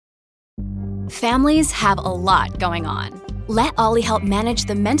Families have a lot going on. Let Ollie help manage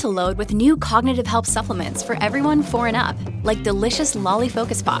the mental load with new cognitive help supplements for everyone 4 and up, like delicious Lolly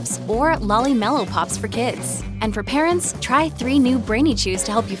Focus Pops or Lolly Mellow Pops for kids. And for parents, try 3 new Brainy Chews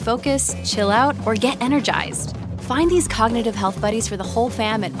to help you focus, chill out, or get energized. Find these cognitive health buddies for the whole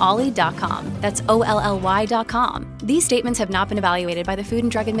fam at ollie.com. That's OLLY.com. These statements have not been evaluated by the Food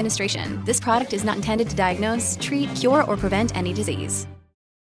and Drug Administration. This product is not intended to diagnose, treat, cure, or prevent any disease.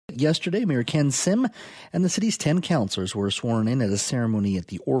 Yesterday, Mayor Ken Sim and the city's 10 councillors were sworn in at a ceremony at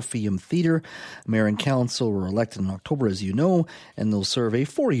the Orpheum Theatre. Mayor and council were elected in October, as you know, and they'll serve a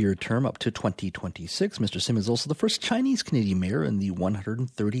 4-year term up to 2026. Mr. Sim is also the first Chinese-Canadian mayor in the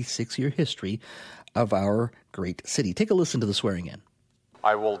 136-year history of our great city. Take a listen to the swearing in.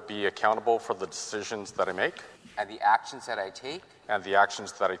 I will be accountable for the decisions that I make. And the actions that I take. And the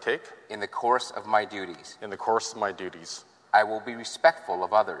actions that I take. In the course of my duties. In the course of my duties. I will be respectful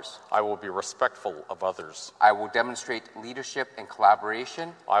of others. I will be respectful of others. I will demonstrate leadership and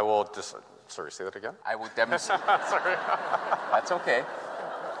collaboration. Sorry, say that again? I will demonstrate... Sorry. That's okay.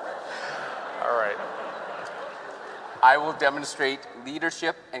 All right. I will demonstrate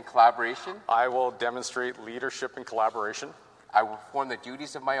leadership and collaboration. I will demonstrate leadership and collaboration. I will perform the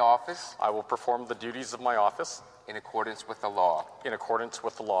duties of my office. I will perform the duties of my office. In accordance with the law. In accordance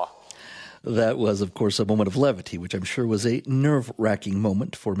with the law. That was, of course, a moment of levity, which I'm sure was a nerve-wracking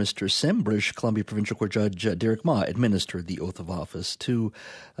moment for Mr. Sim. British Columbia Provincial Court Judge Derek Ma administered the oath of office to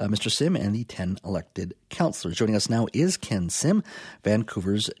Mr. Sim and the 10 elected councillors. Joining us now is Ken Sim,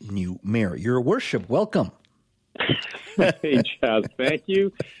 Vancouver's new mayor. Your worship, welcome. Hey, Chaz, thank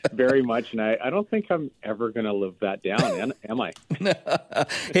you very much. And I don't think I'm ever going to live that down, am I?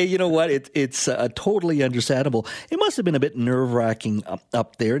 Hey, you know what? It's totally understandable. It must have been a bit nerve-wracking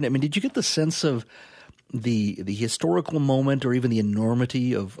up there. I mean, did you get the sense of the historical moment or even the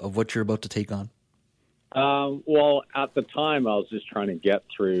enormity of what you're about to take on? Well, at the time, I was just trying to get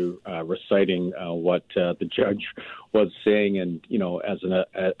through reciting what the judge was saying. And, you know, as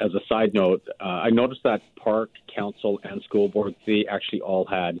a side note, I noticed that park, council, and school board, they actually all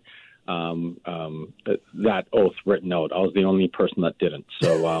had that oath written out. I was the only person that didn't.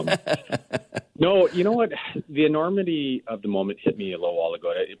 So, no, you know what? The enormity of the moment hit me a little while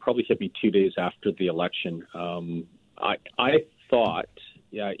ago. It probably hit me 2 days after the election. I thought,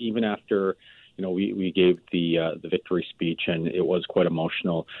 yeah, even after... You know, we gave the victory speech, and it was quite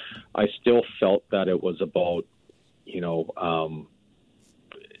emotional. I still felt that it was about,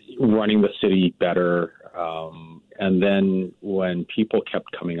 running the city better. And then when people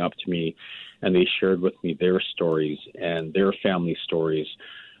kept coming up to me and they shared with me their stories and their family stories,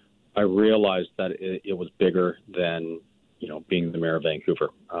 I realized that it was bigger than, being the mayor of Vancouver.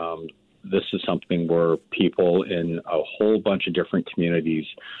 This is something where people in a whole bunch of different communities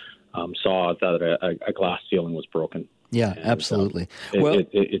saw that a glass ceiling was broken. Yeah, and, absolutely.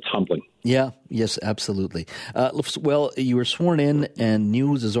 It's humbling. Yeah, yes, absolutely. Well, you were sworn in, and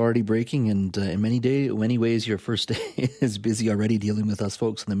news is already breaking, and in many ways, your first day is busy already dealing with us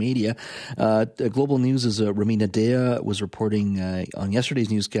folks in the media. Global News' Ramina Dea was reporting on yesterday's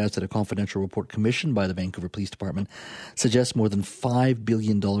newscast that a confidential report commissioned by the Vancouver Police Department suggests more than $5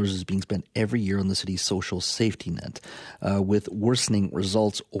 billion is being spent every year on the city's social safety net, with worsening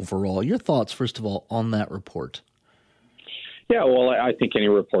results overall. Your thoughts, first of all, on that report? Yeah, well, I think any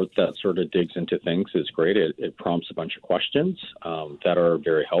report that sort of digs into things is great. It prompts a bunch of questions that are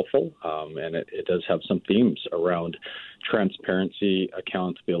very helpful, and it does have some themes around transparency,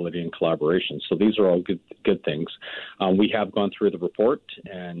 accountability, and collaboration. So these are all good things. We have gone through the report,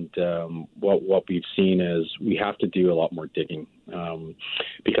 and what we've seen is we have to do a lot more digging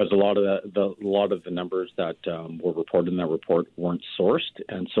because a lot of the numbers that were reported in that report weren't sourced,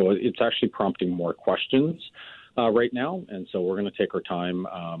 and so it's actually prompting more questions right now. And so we're going to take our time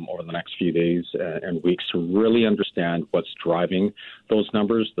over the next few days and weeks to really understand what's driving those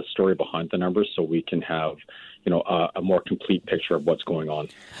numbers, the story behind the numbers, so we can have a more complete picture of what's going on.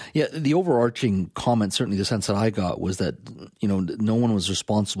 Yeah, the overarching comment, certainly the sense that I got, was that, no one was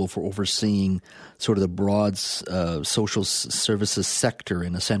responsible for overseeing sort of the broad social services sector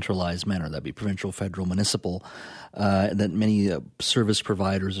in a centralized manner. That'd be provincial, federal, municipal, that many service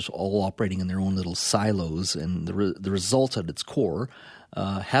providers are all operating in their own little silos, and the results at its core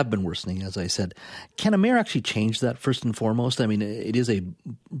have been worsening, as I said. Can a mayor actually change that, first and foremost? I mean, it is a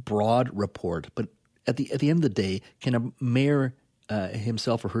broad report, but at the end of the day, can a mayor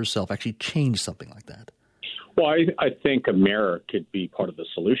himself or herself actually change something like that? Well, I think a mayor could be part of the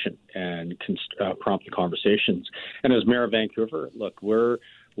solution and can prompt the conversations. And as mayor of Vancouver, look, we're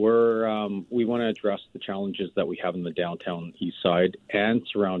we want to address the challenges that we have in the downtown east side and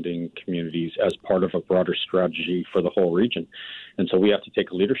surrounding communities as part of a broader strategy for the whole region. And so we have to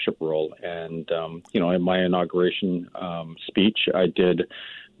take a leadership role. And, in my inauguration speech, I did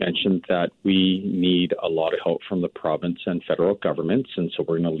mention that we need a lot of help from the province and federal governments. And so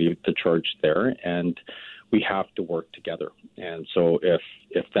we're going to lead the charge there. And we have to work together. And so if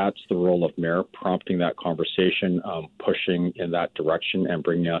that's the role of mayor, prompting that conversation, pushing in that direction and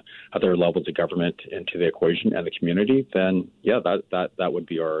bringing other levels of government into the equation and the community, then, that would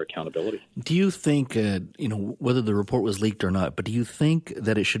be our accountability. Do you think, whether the report was leaked or not, but do you think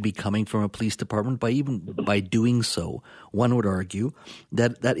that it should be coming from a police department? By doing so, one would argue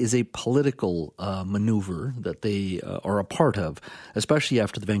that that is a political maneuver that they are a part of, especially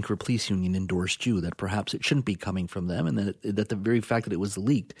after the Vancouver Police Union endorsed you, that perhaps it shouldn't be coming from them, and that the very fact that it was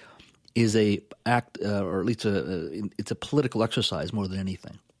leaked is a act, or at least it's a political exercise more than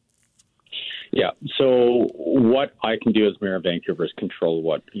anything. Yeah. So what I can do as mayor of Vancouver is control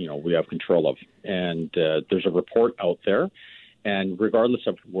what we have control of, and there's a report out there. And regardless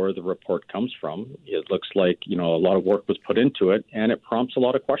of where the report comes from, it looks like, a lot of work was put into it, and it prompts a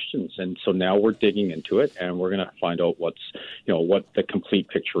lot of questions. And so now we're digging into it, and we're going to find out what the complete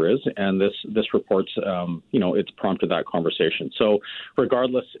picture is. And this report's, it's prompted that conversation. So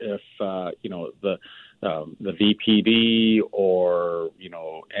regardless if, the VPD or,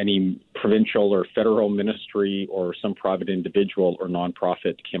 any provincial or federal ministry or some private individual or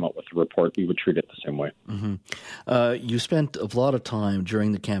nonprofit came up with a report, we would treat it the same way. Mm-hmm. You spent a lot of time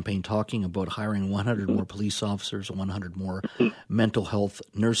during the campaign talking about hiring 100 more police officers, 100 more mental health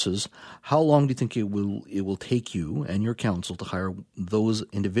nurses. How long do you think it will take you and your council to hire those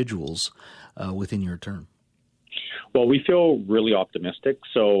individuals within your term? Well, we feel really optimistic.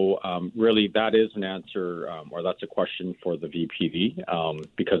 So really that is an answer or that's a question for the VPD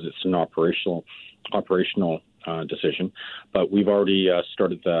because it's an operational decision. But we've already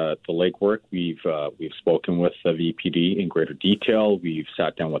started the legwork. We've spoken with the VPD in greater detail. We've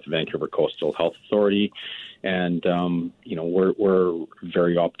sat down with the Vancouver Coastal Health Authority. And, we're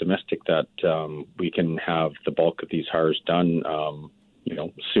very optimistic that we can have the bulk of these hires done,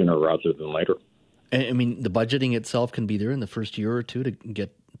 sooner rather than later. I mean, the budgeting itself can be there in the first year or two to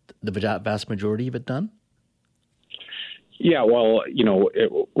get the vast majority of it done? Yeah, well,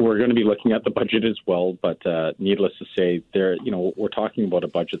 we're going to be looking at the budget as well, but needless to say, we're talking about a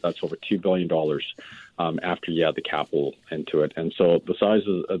budget that's over $2 billion after you add the capital into it. And so the size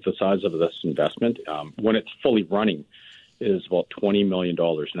of this investment, when it's fully running, is about $20 million.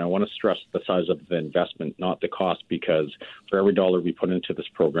 And I want to stress the size of the investment, not the cost, because for every dollar we put into this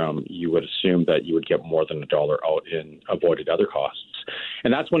program, you would assume that you would get more than $1 out in avoided other costs.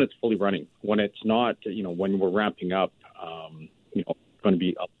 And that's when it's fully running. When it's not, when we're ramping up, it's going to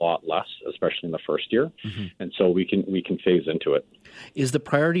be a lot less, especially in the first year. Mm-hmm. And so we can phase into it. Is the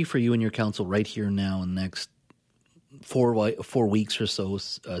priority for you and your council right here now in the next 4 weeks or so,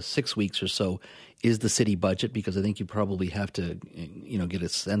 6 weeks or so, is the city budget? Because I think you probably have to, get a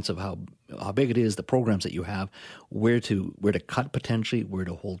sense of how big it is, the programs that you have, where to cut potentially, where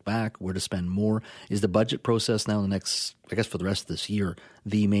to hold back, where to spend more. Is the budget process now for the rest of this year,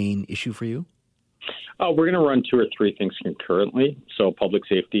 the main issue for you? We're going to run 2 or 3 things concurrently. So public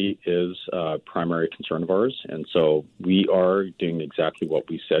safety is a primary concern of ours. And so we are doing exactly what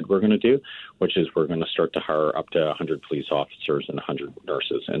we said we're going to do, which is we're going to start to hire up to 100 police officers and 100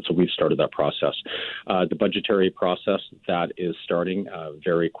 nurses. And so we've started that process. The budgetary process, that is starting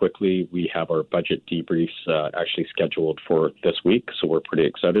very quickly. We have our budget debriefs actually scheduled for this week. So we're pretty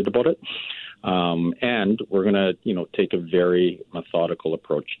excited about it. And we're going to, take a very methodical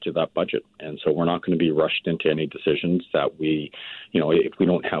approach to that budget. And so we're not going to be rushed into any decisions that we, if we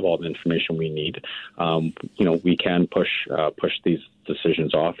don't have all the information we need, we can push these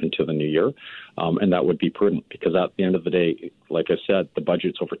decisions off into the new year. And that would be prudent because at the end of the day, like I said, the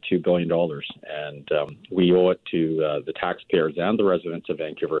budget's over $2 billion and we owe it to the taxpayers and the residents of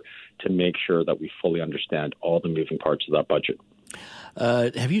Vancouver to make sure that we fully understand all the moving parts of that budget.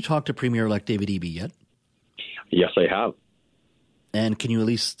 Have you talked to Premier-elect David Eby yet? Yes, I have. And can you at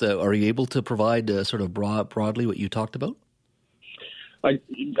least, are you able to provide sort of broadly what you talked about?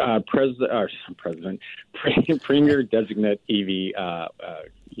 Premier-designate Eby,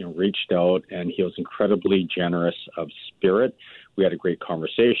 reached out, and he was incredibly generous of spirit. We had a great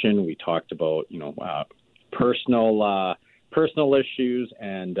conversation. We talked about, personal issues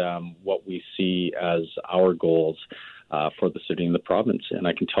and what we see as our goals for the city and the province. And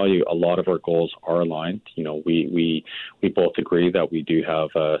I can tell you a lot of our goals are aligned. You know, we both agree that we do have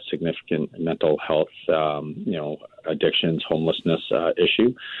a significant mental health, addictions, homelessness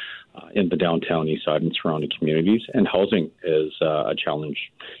issue in the downtown east side and surrounding communities, and housing is a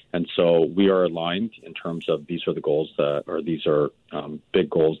challenge. And so we are aligned in terms of these are the goals these are big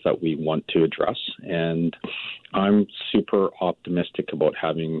goals that we want to address. And I'm super optimistic about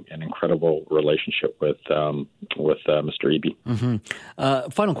having an incredible relationship with Mr. Eby. Mm-hmm.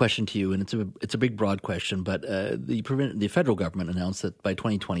 Final question to you, and it's a big, broad question, but the federal government announced that by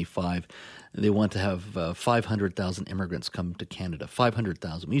 2025 they want to have 500,000 immigrants come to Canada.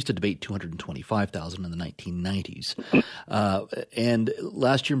 500,000. We used to debate 225,000 in the 1990s, and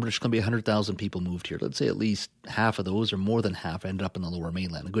last year in British Columbia, 100,000 people moved here. Let's say at least half of those, or more than half, ended up in the Lower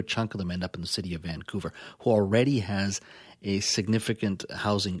Mainland. A good chunk of them end up in the city of Vancouver, who already has a significant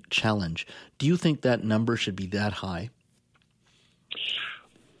housing challenge. Do you think that number should be that high?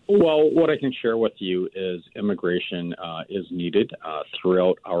 Well, what I can share with you is immigration is needed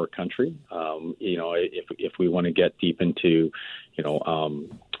throughout our country. If we want to get deep into,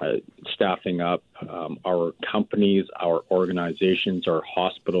 staffing up our companies, our organizations, our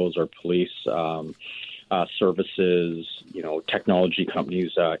hospitals, our police services, technology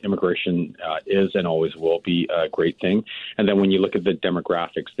companies, immigration is and always will be a great thing. And then when you look at the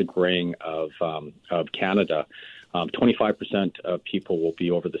demographics, the graying of Canada, 25% of people will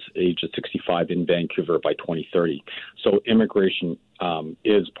be over the age of 65 in Vancouver by 2030. So immigration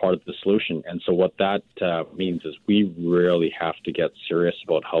is part of the solution. And so what that means is we really have to get serious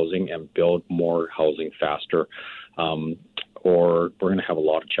about housing and build more housing faster, or we're going to have a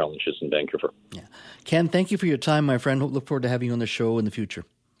lot of challenges in Vancouver. Yeah. Ken, thank you for your time, my friend. Look forward to having you on the show in the future.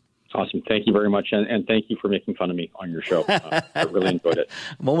 Awesome. Thank you very much. And thank you for making fun of me on your show. I really enjoyed it.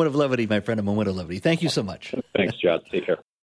 A moment of levity, my friend, a moment of levity. Thank you so much. Thanks, Chad. Take care.